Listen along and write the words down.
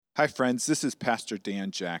Hi, friends. This is Pastor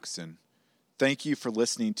Dan Jackson. Thank you for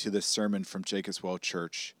listening to this sermon from Jacob's Well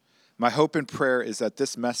Church. My hope and prayer is that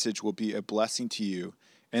this message will be a blessing to you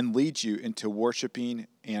and lead you into worshiping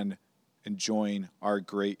and enjoying our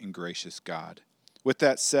great and gracious God. With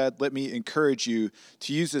that said, let me encourage you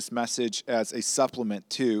to use this message as a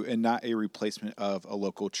supplement to and not a replacement of a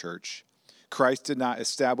local church. Christ did not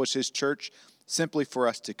establish his church simply for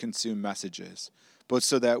us to consume messages, but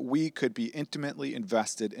so that we could be intimately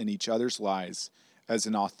invested in each other's lives as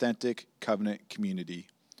an authentic covenant community.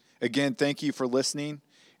 Again, thank you for listening,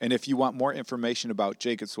 and if you want more information about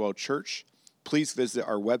Jacob's Well Church, please visit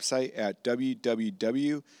our website at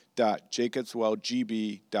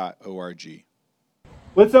www.jacobswellgb.org.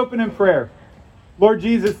 Let's open in prayer. Lord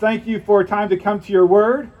Jesus, thank you for a time to come to your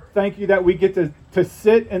word. Thank you that we get to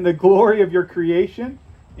sit in the glory of your creation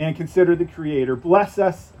and consider the Creator. Bless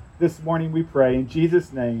us this morning, we pray. In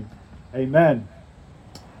Jesus' name, amen.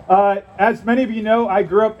 As many of you know, I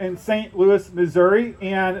grew up in St. Louis, Missouri,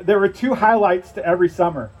 and there were two highlights to every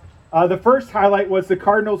summer. The first highlight was the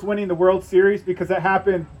Cardinals winning the World Series because it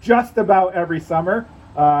happened just about every summer.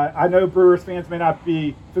 I know Brewers fans may not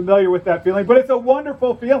be familiar with that feeling, but it's a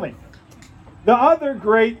wonderful feeling. The other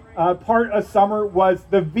great part of summer was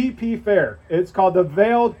the VP Fair. It's called the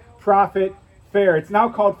Veiled Prophet Fair. It's now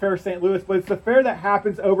called Fair St. Louis, but it's the fair that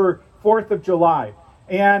happens over 4th of July.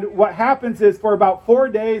 And what happens is for about 4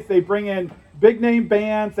 days, they bring in big name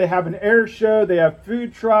bands, they have an air show, they have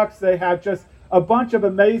food trucks, they have just a bunch of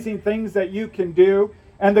amazing things that you can do.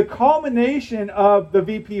 And the culmination of the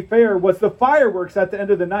VP Fair was the fireworks at the end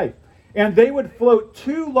of the night. And they would float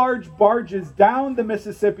 2 large barges down the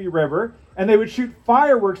Mississippi River, and they would shoot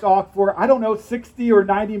fireworks off for, 60 or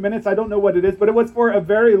 90 minutes. I don't know what it is, but it was for a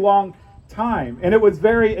very long time, and it was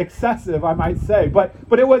very excessive, I might say, but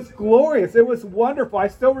it was glorious. It was wonderful. I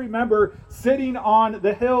still remember sitting on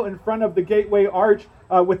the hill in front of the Gateway Arch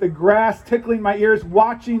with the grass tickling my ears,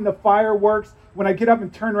 watching the fireworks. When I get up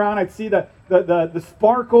and turn around, I'd see the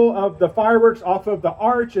sparkle of the fireworks off of the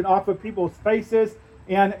arch and off of people's faces,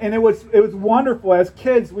 and it was wonderful. As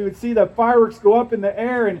kids, we would see the fireworks go up in the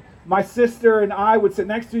air, and my sister and I would sit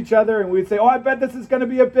next to each other, and we'd say, I bet this is going to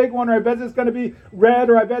be a big one, or I bet this is going to be red,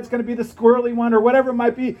 or I bet it's going to be the squirrely one, or whatever it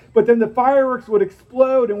might be. But then the fireworks would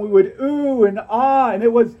explode, and we would ooh and ah, and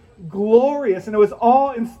it was glorious, and it was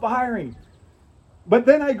awe-inspiring. But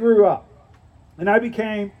then I grew up, and I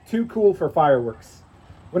became too cool for fireworks.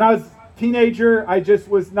 When I was a teenager, I just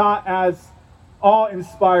was not as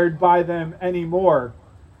awe-inspired by them anymore.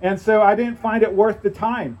 And so I didn't find it worth the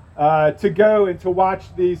time to go and to watch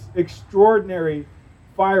these extraordinary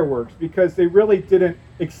fireworks because they really didn't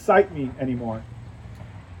excite me anymore.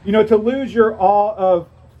 You know, to lose your awe of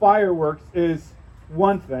fireworks is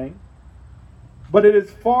one thing, but it is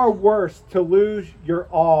far worse to lose your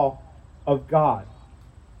awe of God.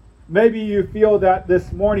 Maybe you feel that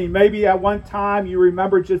this morning. Maybe at one time you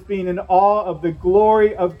remember just being in awe of the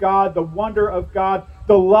glory of God, the wonder of God,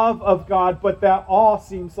 the love of God, but that awe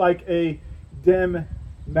seems like a dim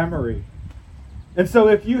memory. And so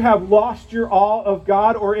if you have lost your awe of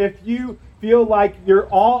God, or if you feel like your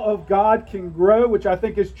awe of God can grow, which I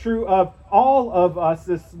think is true of all of us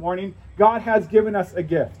this morning, God has given us a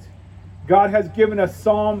gift. God has given us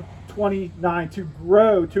Psalm 29 to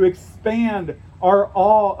grow, to expand our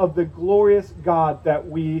awe of the glorious God that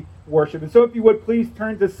we worship. And so if you would please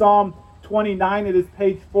turn to Psalm 29. It is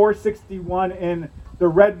page 461 in the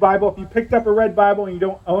Red Bible. If you picked up a Red Bible and you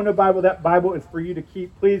don't own a Bible, that Bible is for you to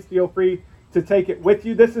keep. Please feel free to take it with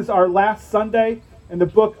you. This is our last Sunday in the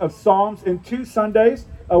book of Psalms. In 2 Sundays,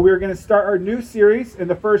 we're going to start our new series in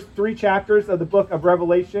the first 3 chapters of the book of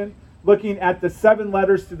Revelation, looking at the 7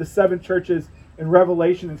 letters to the 7 churches in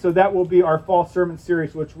Revelation. And so that will be our fall sermon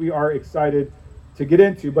series, which we are excited to get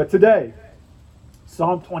into. But today,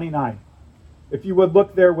 Psalm 29. If you would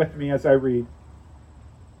look there with me as I read.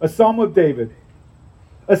 A Psalm of David.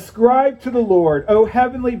 Ascribe to the Lord, O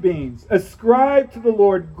heavenly beings. Ascribe to the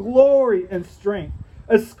Lord glory and strength.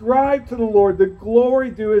 Ascribe to the Lord the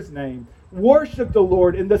glory due his name. Worship the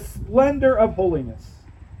Lord in the splendor of holiness.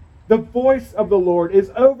 The voice of the Lord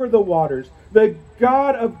is over the waters. The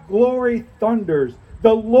God of glory thunders.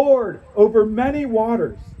 The Lord over many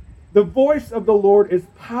waters. The voice of the Lord is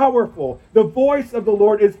powerful. The voice of the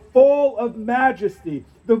Lord is full of majesty.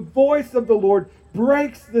 The voice of the Lord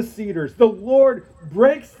breaks the cedars. The Lord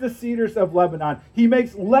breaks the cedars of Lebanon. He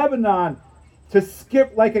makes Lebanon to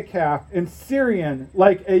skip like a calf and Syrian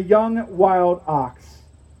like a young wild ox.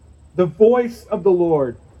 The voice of the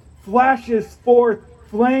Lord flashes forth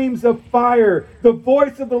flames of fire. The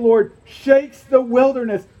voice of the Lord shakes the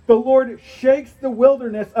wilderness. The Lord shakes the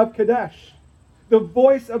wilderness of Kadesh. The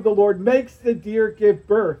voice of the Lord makes the deer give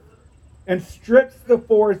birth and strips the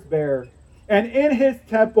forest bare. And in his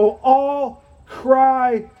temple all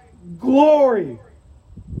cry, glory.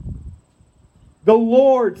 The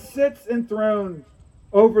Lord sits enthroned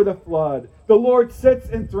over the flood. The Lord sits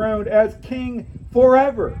enthroned as king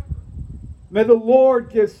forever. May the Lord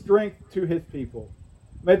give strength to his people.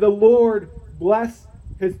 May the Lord bless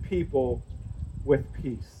his people with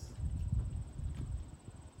peace.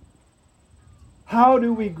 How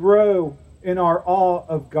do we grow in our awe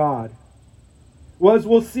of God? Well, as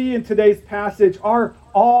we'll see in today's passage, our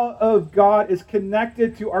awe of God is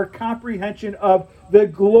connected to our comprehension of the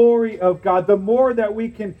glory of God. The more that we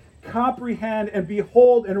can comprehend and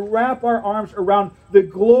behold and wrap our arms around the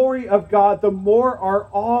glory of God, the more our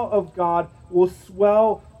awe of God will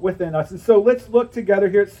swell within us. And so let's look together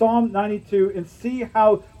here at Psalm 92 and see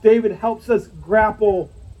how David helps us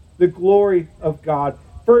grapple the glory of God.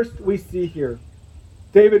 First, we see here,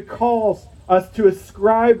 David calls us to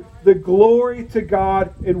ascribe the glory to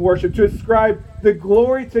God in worship, to ascribe the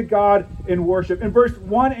glory to God in worship. In verse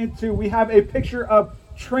 1 and 2, we have a picture of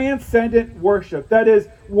transcendent worship. That is,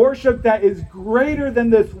 worship that is greater than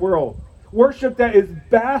this world. Worship that is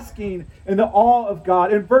basking in the awe of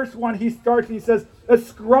God. In verse 1, he starts and he says,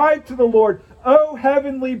 ascribe to the Lord, O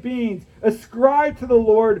heavenly beings, ascribe to the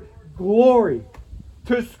Lord glory.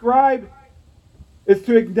 To ascribe is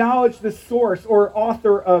to acknowledge the source or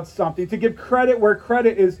author of something, to give credit where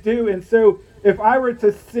credit is due. And so if I were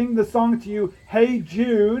to sing the song to you, Hey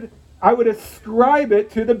Jude, I would ascribe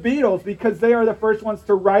it to the Beatles because they are the first ones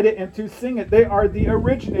to write it and to sing it. They are the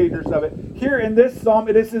originators of it. Here in this psalm,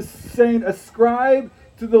 it is saying, ascribe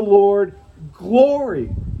to the Lord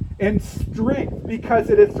glory and strength,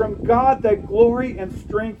 because it is from God that glory and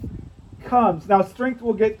strength comes. Now, strength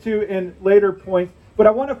we'll get to in later points, but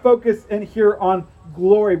I want to focus in here on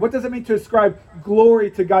glory. What does it mean to ascribe glory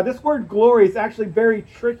to God? This word glory is actually very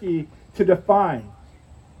tricky to define.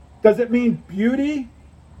 Does it mean beauty?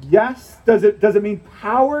 Yes. Does it mean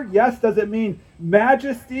power? Yes. Does it mean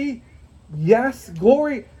majesty? Yes.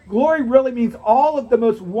 Glory really means all of the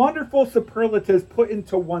most wonderful superlatives put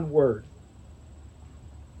into one word.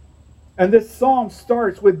 And this psalm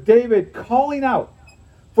starts with David calling out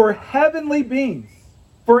for heavenly beings,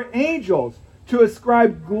 for angels, to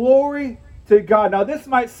ascribe glory to God. Now, this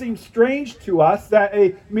might seem strange to us that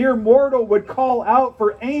a mere mortal would call out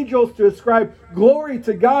for angels to ascribe glory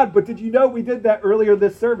to God, but did you know we did that earlier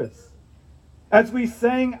this service? As we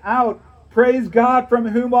sang out, praise God from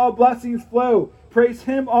whom all blessings flow, praise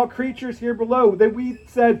him all creatures here below, that we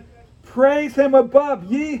said, praise him above,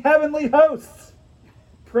 ye heavenly hosts,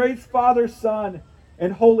 praise Father, Son,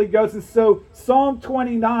 and Holy Ghost. And so Psalm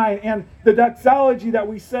 29 and the doxology that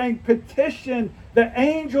we sang petition the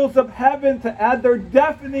angels of heaven to add their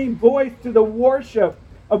deafening voice to the worship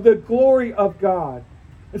of the glory of God.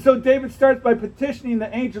 And so David starts by petitioning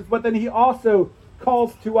the angels, but then he also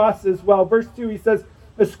calls to us as well. Verse 2, he says,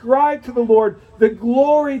 ascribe to the Lord the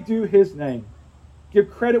glory due his name. Give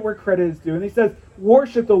credit where credit is due. And he says,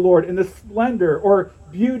 worship the Lord in the splendor or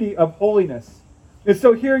beauty of holiness. And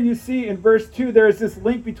so here you see in verse 2, there is this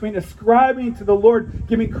link between ascribing to the Lord,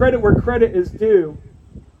 giving credit where credit is due,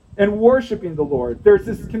 and worshiping the Lord. There's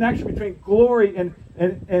this connection between glory and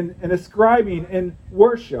ascribing and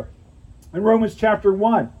worship. In Romans chapter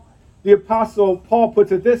 1, the Apostle Paul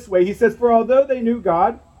puts it this way. He says, for although they knew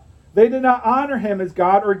God, they did not honor him as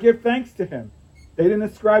God or give thanks to him. They didn't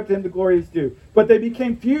ascribe to him the glory is due. But they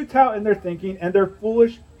became futile in their thinking, and their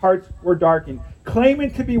foolish hearts were darkened.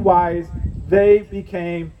 Claiming to be wise, they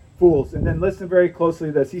became fools. And then listen very closely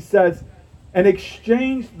to this. He says, and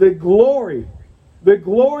exchanged the glory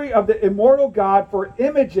of the immortal God for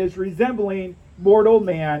images resembling mortal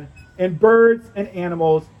man and birds and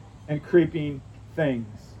animals and creeping things.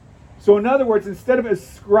 So in other words, instead of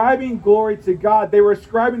ascribing glory to God, they were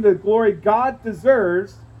ascribing the glory God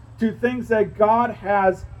deserves to things that God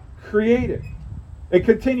has created. It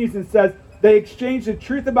continues and says, they exchanged the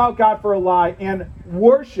truth about God for a lie and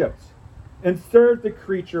worshipped and served the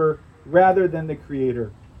creature rather than the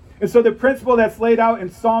Creator. And so the principle that's laid out in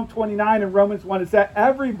Psalm 29 and Romans 1 is that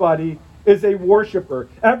everybody is a worshiper.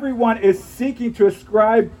 Everyone is seeking to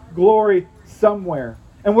ascribe glory somewhere.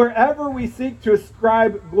 And wherever we seek to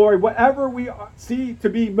ascribe glory, whatever we see to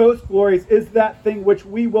be most glorious is that thing which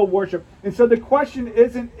we will worship. And so the question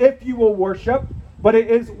isn't if you will worship, but it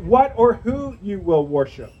is what or who you will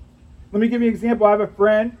worship. Let me give you an example. I have a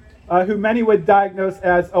friend who many would diagnose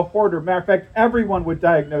as a hoarder. Matter of fact, everyone would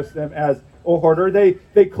diagnose them as a hoarder.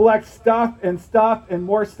 They collect stuff and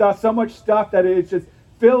more stuff, so much stuff that it's just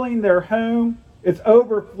filling their home. It's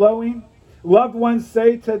overflowing. Loved ones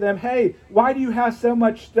say to them, hey, why do you have so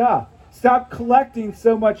much stuff? Stop collecting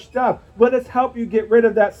so much stuff. Let us help you get rid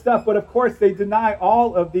of that stuff. But of course, they deny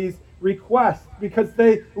all of these requests because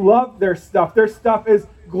they love their stuff. Their stuff is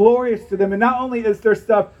glorious to them. And not only is their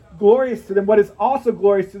stuff glorious to them, what is also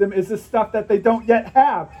glorious to them is the stuff that they don't yet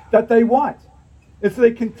have, that they want. And so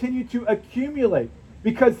they continue to accumulate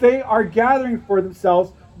because they are gathering for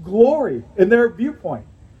themselves glory in their viewpoint.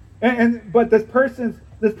 But this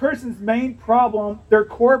person's main problem, their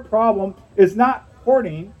core problem, is not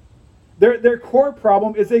hoarding. Their core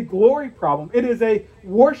problem is a glory problem. It is a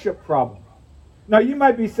worship problem. Now, you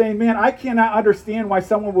might be saying, man, I cannot understand why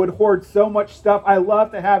someone would hoard so much stuff. I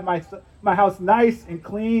love to have my house nice and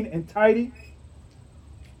clean and tidy.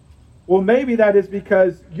 Well, maybe that is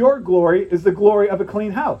because your glory is the glory of a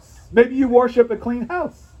clean house. Maybe you worship a clean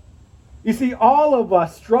house. You see, all of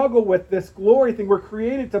us struggle with this glory thing. We're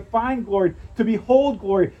created to find glory, to behold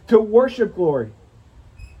glory, to worship glory.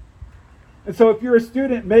 And so if you're a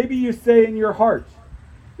student, maybe you say in your heart,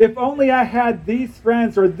 if only I had these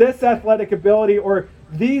friends or this athletic ability or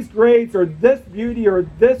these grades or this beauty or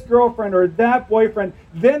this girlfriend or that boyfriend,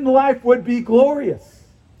 then life would be glorious.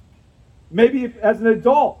 Maybe if, as an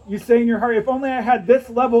adult, you say in your heart, if only I had this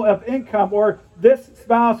level of income or this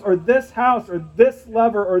spouse or this house or this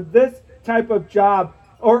lover or this type of job,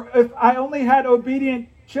 or if I only had obedient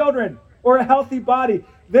children or a healthy body,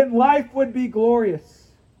 then life would be glorious.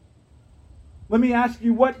 Let me ask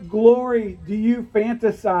you, what glory do you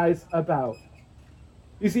fantasize about?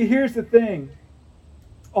 You see, here's the thing.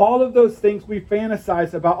 All of those things we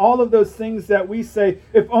fantasize about, all of those things that we say,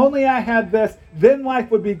 if only I had this, then life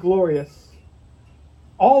would be glorious.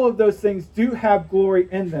 All of those things do have glory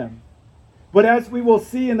in them. But as we will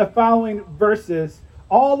see in the following verses,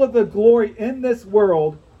 all of the glory in this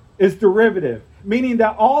world is derivative, meaning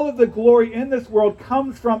that all of the glory in this world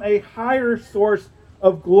comes from a higher source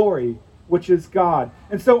of glory, which is God.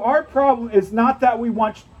 And so our problem is not that we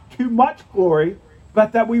want too much glory,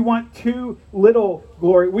 but that we want too little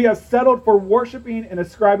glory. We have settled for worshiping and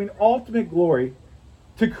ascribing ultimate glory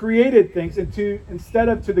to created things instead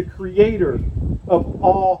of to the creator of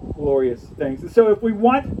all glorious things. And so if we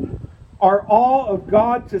want our awe of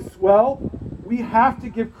God to swell, we have to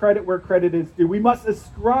give credit where credit is due. We must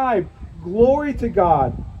ascribe glory to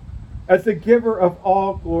God as the giver of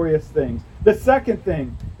all glorious things. The second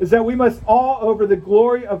thing is that we must awe over the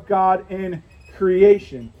glory of God in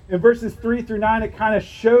creation. In verses 3 through 9, it kind of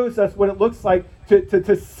shows us what it looks like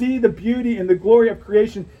to see the beauty and the glory of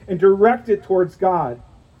creation and direct it towards God.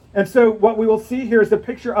 And so what we will see here is a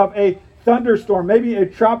picture of a thunderstorm, maybe a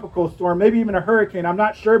tropical storm, maybe even a hurricane. I'm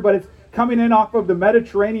not sure, but it's coming in off of the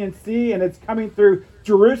Mediterranean Sea, and it's coming through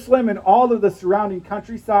Jerusalem and all of the surrounding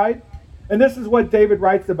countryside. And this is what David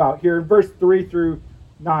writes about here in verse 3 through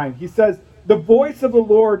 9. He says, "The voice of the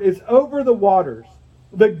Lord is over the waters.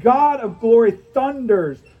 The God of glory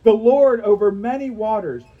thunders, the Lord over many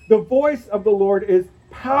waters. The voice of the Lord is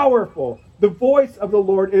powerful. The voice of the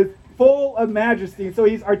Lord is full of majesty." And so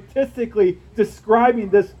he's artistically describing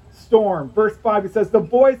this storm. Verse 5, it says, "The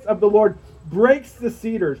voice of the Lord breaks the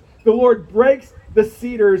cedars. The Lord breaks the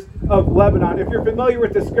cedars of Lebanon." If you're familiar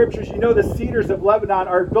with the scriptures, you know the cedars of Lebanon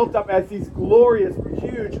are built up as these glorious,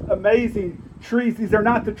 huge, amazing trees. These are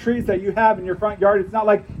not the trees that you have in your front yard. It's not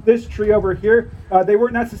like this tree over here. They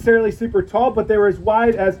weren't necessarily super tall, but they were as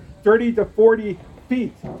wide as 30 to 40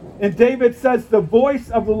 feet. And David says, the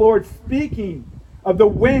voice of the Lord speaking of the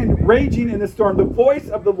wind raging in the storm, the voice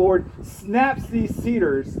of the Lord snaps these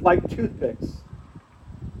cedars like toothpicks.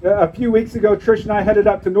 A few weeks ago, Trish and I headed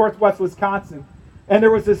up to northwest Wisconsin, and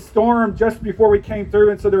there was a storm just before we came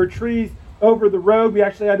through, and so there were trees over the road. We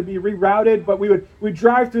actually had to be rerouted, but we'd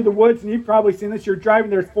drive through the woods, and you've probably seen this. You're driving,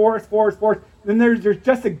 there's forest, then there's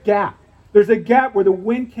just a gap. There's a gap where the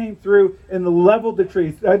wind came through and leveled the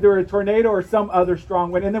trees, either a tornado or some other strong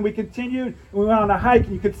wind. And then we continued, and we went on a hike,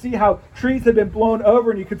 and you could see how trees had been blown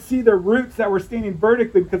over, and you could see their roots that were standing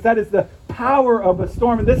vertically, because that is the power of a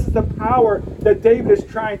storm. And this is the power that David is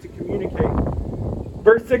trying to communicate.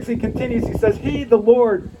 Verse 6, he continues, he says, "He, the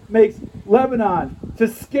Lord, makes Lebanon to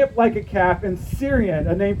skip like a calf, and Syrian,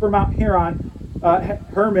 a name for Mount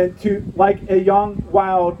Hermon, to like a young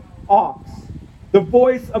wild ox. The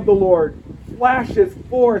voice of the Lord flashes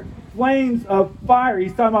forth flames of fire."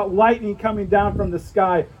 He's talking about lightning coming down from the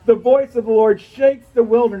sky. "The voice of the Lord shakes the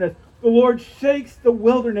wilderness. The Lord shakes the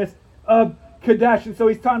wilderness of Kadesh." And so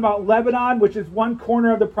he's talking about Lebanon, which is one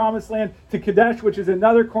corner of the promised land, to Kadesh, which is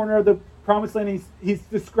another corner of the promised land. He's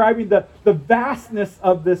describing the vastness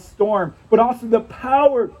of this storm, but also the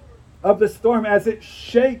power of the storm as it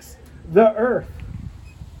shakes the earth.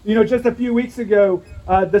 Just a few weeks ago,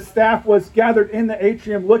 the staff was gathered in the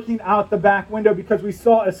atrium looking out the back window because we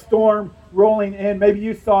saw a storm rolling in. Maybe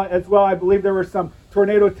you saw it as well. I believe there were some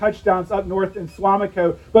tornado touchdowns up north in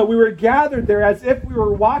Swamico. But we were gathered there as if we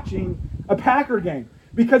were watching a Packer game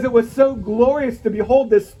because it was so glorious to behold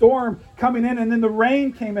this storm coming in, and then the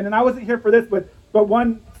rain came in. And I wasn't here for this, but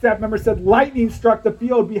one staff member said lightning struck the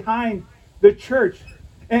field behind the church.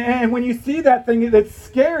 And when you see that thing, it's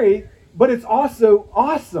scary, but it's also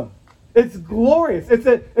awesome. It's glorious.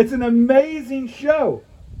 It's an amazing show.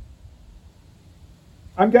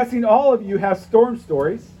 I'm guessing all of you have storm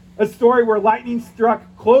stories. A story where lightning struck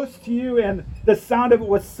close to you and the sound of it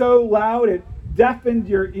was so loud it deafened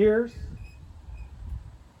your ears.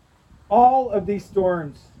 All of these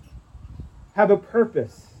storms have a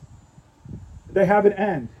purpose. They have an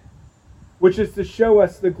end, which is to show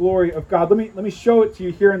us the glory of God. Let me show it to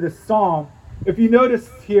you here in this psalm. If you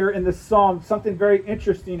notice here in this psalm, something very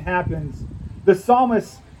interesting happens. The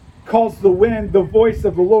psalmist calls the wind the voice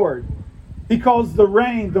of the Lord. He calls the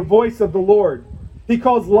rain the voice of the Lord. He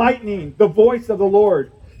calls lightning the voice of the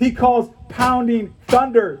Lord. He calls pounding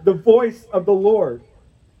thunder the voice of the Lord.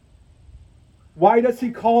 Why does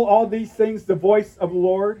he call all these things the voice of the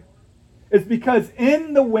Lord? It's because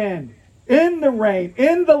in the wind, in the rain,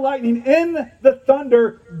 in the lightning, in the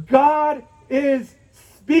thunder, God is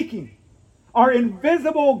speaking. Our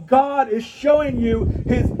invisible God is showing you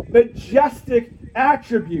his majestic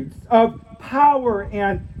attributes of power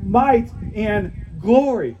and might and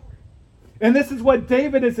glory. And this is what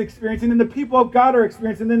David is experiencing and the people of God are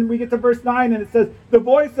experiencing. And then we get to verse 9 and it says, the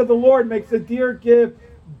voice of the Lord makes a deer give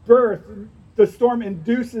birth. The storm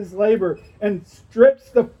induces labor and strips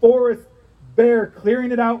the forest bare,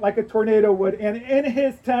 clearing it out like a tornado would. And in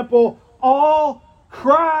his temple, all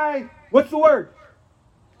cry, what's the word?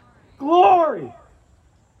 Glory.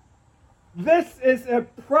 This is a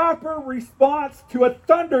proper response to a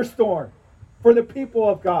thunderstorm for the people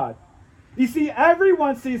of God. You see,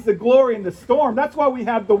 everyone sees the glory in the storm. That's why we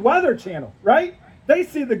have the Weather Channel, right? They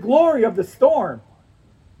see the glory of the storm.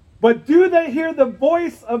 But do they hear the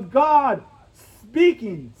voice of God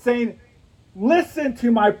speaking, saying, listen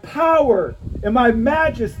to my power and my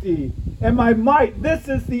majesty and my might? This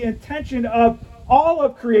is the intention of all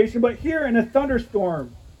of creation, but here in a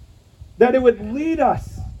thunderstorm, that it would lead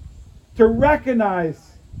us to recognize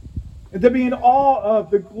and to be in awe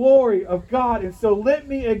of the glory of God. And so let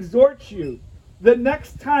me exhort you, the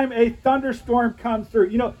next time a thunderstorm comes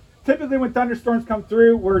through, typically when thunderstorms come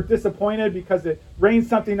through, we're disappointed because it rains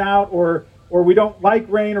something out or we don't like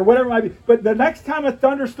rain or whatever it might be. But the next time a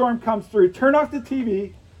thunderstorm comes through, turn off the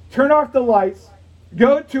TV, turn off the lights,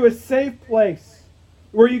 go to a safe place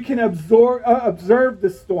where you can observe the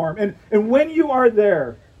storm. And when you are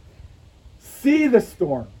there, see the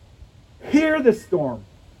storm, hear the storm,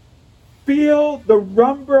 feel the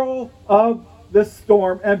rumble of the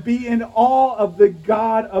storm, and be in awe of the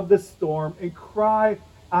God of the storm and cry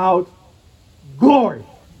out, glory.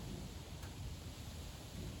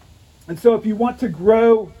 And so if you want to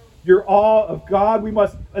grow your awe of God, we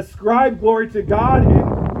must ascribe glory to God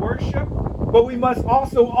in worship, but we must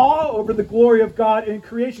also awe over the glory of God in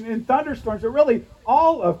creation. In thunderstorms, are really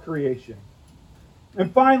all of creation.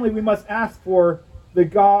 And finally, we must ask for the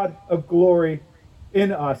God of glory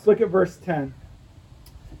in us. Look at verse 10.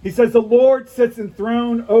 He says, the Lord sits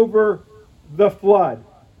enthroned over the flood.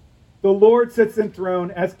 The Lord sits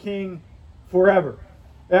enthroned as king forever.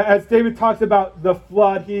 As David talks about the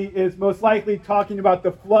flood, he is most likely talking about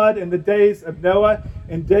the flood in the days of Noah.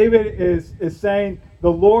 And David is saying,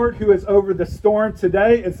 the Lord who is over the storm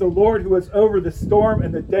today is the Lord who is over the storm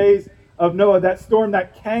in the days of Noah. That storm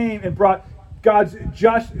that came and brought God's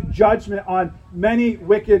just judgment on many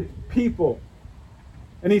wicked people.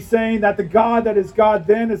 And he's saying that the God that is God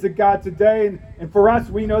then is the God today. And for us,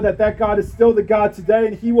 we know that God is still the God today,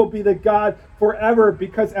 and he will be the God forever,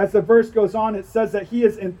 because as the verse goes on, it says that he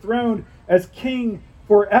is enthroned as king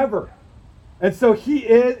forever. And so he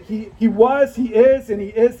was, he is, and he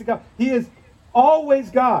is the God. He is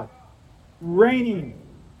always God, reigning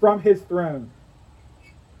from his throne.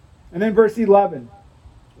 And then verse 11,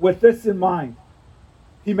 with this in mind,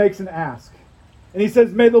 he makes an ask. And he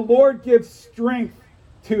says, may the Lord give strength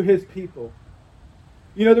to his people.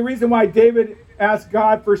 The reason why David asked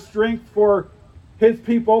God for strength for his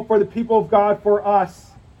people, for the people of God, for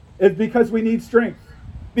us, is because we need strength.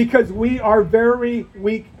 Because we are very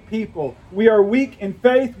weak people. We are weak in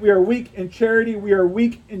faith. We are weak in charity. We are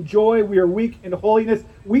weak in joy. We are weak in holiness.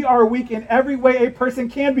 We are weak in every way a person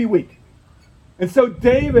can be weak. And so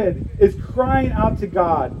David is crying out to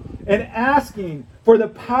God and asking for the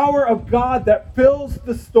power of God that fills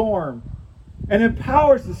the storm and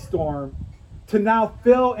empowers the storm to now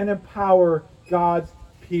fill and empower God's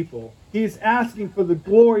people. He's asking for the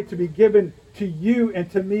glory to be given to you and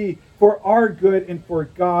to me for our good and for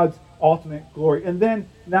God's ultimate glory. And then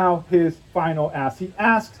now his final ask. He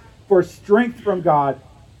asks for strength from God,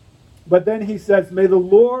 but then he says, may the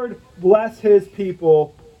Lord bless his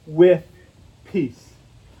people with peace.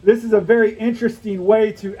 This is a very interesting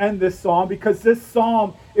way to end this psalm because this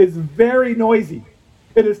psalm is very noisy.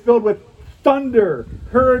 It is filled with thunder,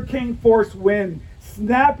 hurricane force wind,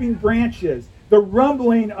 snapping branches, the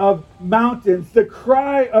rumbling of mountains, the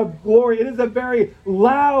cry of glory. It is a very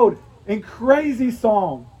loud and crazy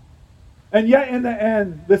psalm. And yet in the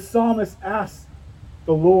end, the psalmist asks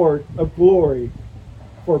the Lord of glory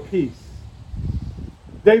for peace.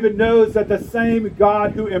 David knows that the same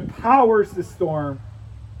God who empowers the storm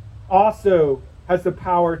also has the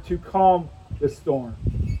power to calm the storm.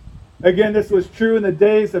 Again, this was true in the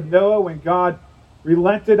days of Noah when God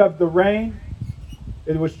relented of the rain.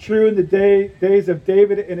 It was true in the days of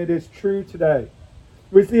David, and it is true today.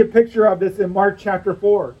 We see a picture of this in Mark chapter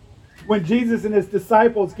 4. When Jesus and his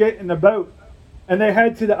disciples get in the boat, and they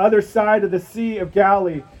head to the other side of the Sea of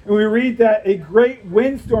Galilee. And we read that a great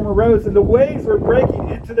windstorm arose, and the waves were breaking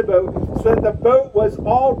into the boat, so that the boat was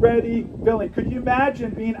already filling. Could you imagine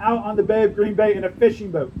being out on the Bay of Green Bay in a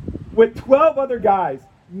fishing boat with 12 other guys,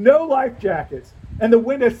 no life jackets, and the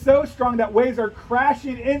wind is so strong that waves are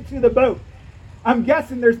crashing into the boat? I'm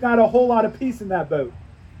guessing there's not a whole lot of peace in that boat,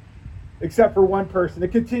 except for one person.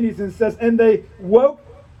 It continues and says, and they woke,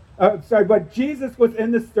 but Jesus was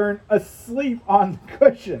in the stern asleep on the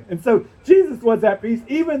cushion. And so Jesus was at peace,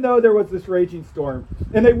 even though there was this raging storm.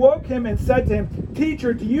 And they woke him and said to him,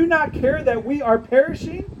 Teacher, do you not care that we are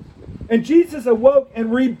perishing? And Jesus awoke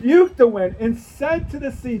and rebuked the wind and said to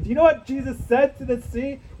the sea. Do you know what Jesus said to the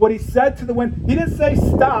sea? What he said to the wind? He didn't say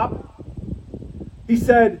stop. He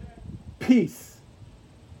said, peace.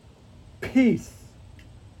 Peace.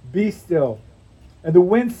 Be still. And the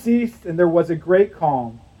wind ceased, and there was a great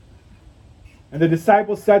calm. And the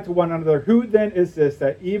disciples said to one another, Who then is this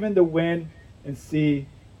that even the wind and sea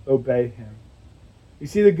obey him? You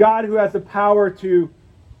see, the God who has the power to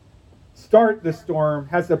start the storm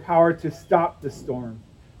has the power to stop the storm.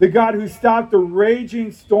 The God who stopped the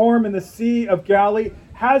raging storm in the Sea of Galilee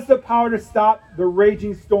has the power to stop the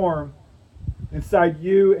raging storm inside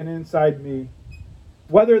you and inside me.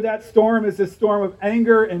 Whether that storm is a storm of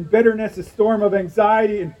anger and bitterness, a storm of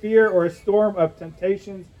anxiety and fear, or a storm of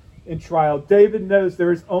temptations and trial, David knows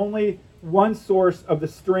there is only one source of the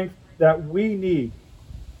strength that we need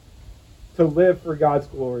to live for God's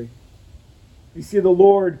glory. You see, the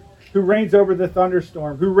Lord who reigns over the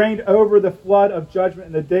thunderstorm, who reigned over the flood of judgment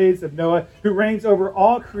in the days of Noah, who reigns over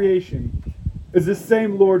all creation, is the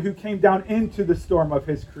same Lord who came down into the storm of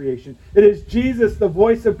his creation. It is Jesus, the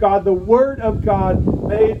voice of God, the Word of God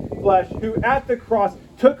made flesh, who at the cross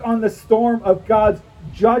took on the storm of God's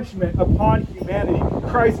judgment upon humanity.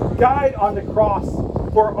 Christ died on the cross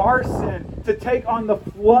for our sin to take on the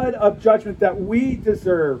flood of judgment that we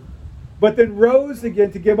deserve, but then rose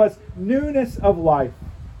again to give us newness of life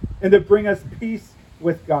and to bring us peace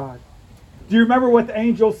with God. Do you remember what the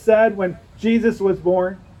angels said when Jesus was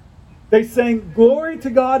born? They sang, Glory to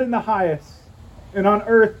God in the highest, and on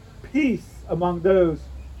earth peace among those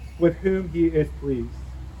with whom he is pleased.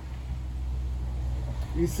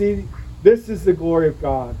 You see, this is the glory of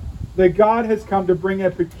God. That God has come to bring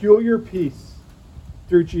a peculiar peace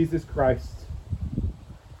through Jesus Christ.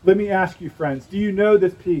 Let me ask you, friends, do you know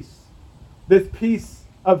this peace? This peace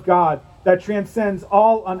of God that transcends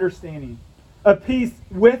all understanding. A peace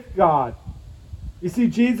with God. You see,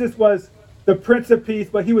 Jesus was the Prince of Peace,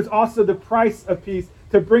 but he was also the price of peace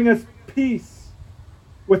to bring us peace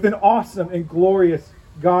with an awesome and glorious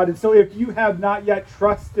God. And so if you have not yet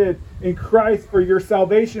trusted in Christ for your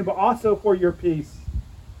salvation, but also for your peace,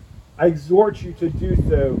 I exhort you to do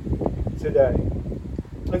so today.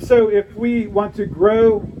 And so if we want to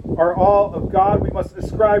grow our awe of God, we must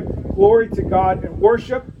ascribe glory to God in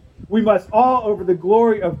worship. We must awe over the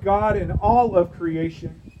glory of God in all of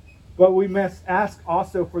creation. But we must ask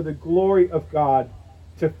also for the glory of God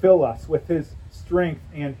to fill us with his strength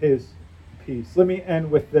and his peace. Let me end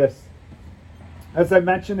with this. As I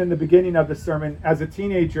mentioned in the beginning of the sermon, as a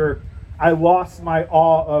teenager, I lost my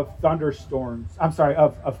awe of thunderstorms.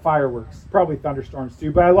 Of fireworks. Probably thunderstorms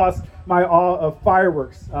too, but I lost my awe of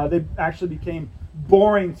fireworks. They actually became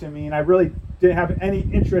boring to me, and I really didn't have any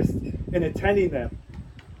interest in attending them.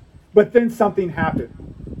 But then something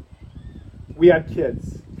happened. We had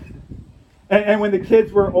kids. And when the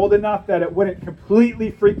kids were old enough that it wouldn't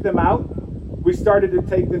completely freak them out, we started to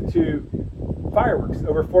take them to fireworks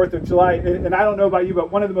over 4th of July. And I don't know about you,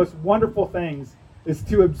 but one of the most wonderful things is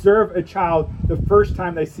to observe a child the first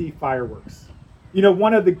time they see fireworks. You know,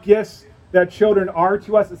 one of the gifts that children are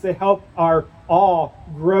to us is they help our awe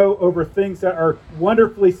grow over things that are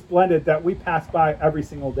wonderfully splendid that we pass by every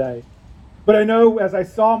single day. But I know as I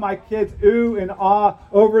saw my kids ooh and awe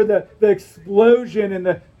over the explosion and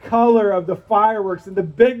the color of the fireworks and the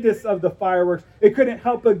bigness of the fireworks, it couldn't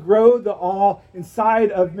help but grow the awe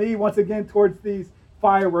inside of me once again towards these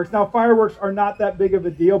fireworks. Now, fireworks are not that big of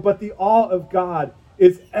a deal, but the awe of God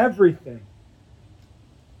is everything.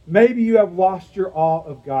 Maybe you have lost your awe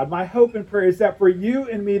of God. My hope and prayer is that for you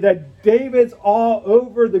and me, that David's awe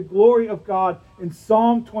over the glory of God in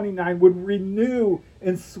Psalm 29 would renew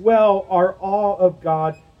and swell our awe of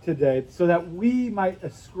God today, so that we might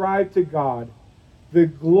ascribe to God the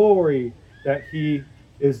glory that he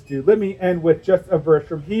is due. Let me end with just a verse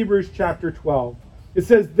from Hebrews chapter 12. It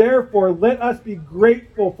says, "Therefore, let us be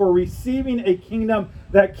grateful for receiving a kingdom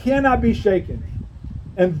that cannot be shaken.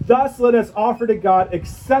 And thus let us offer to God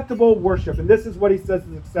acceptable worship." And this is what he says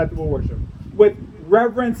is acceptable worship. "With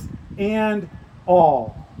reverence and awe.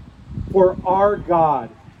 For our God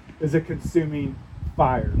is a consuming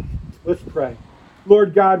fire." Let's pray.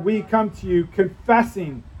 Lord God, we come to you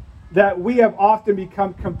confessing that we have often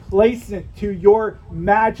become complacent to your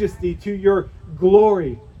majesty, to your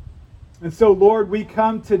glory. And so, Lord, we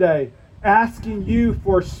come today asking you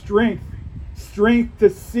for strength to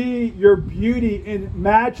see your beauty and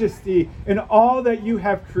majesty in all that you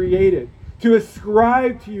have created, to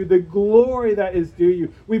ascribe to you the glory that is due you.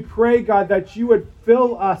 We pray, God, that you would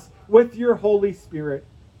fill us with your Holy Spirit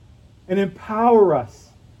and empower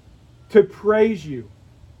us to praise you,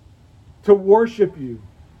 to worship you,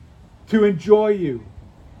 to enjoy you,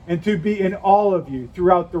 and to be in all of you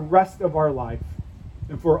throughout the rest of our life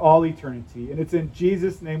and for all eternity. And it's in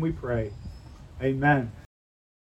Jesus' name we pray. Amen.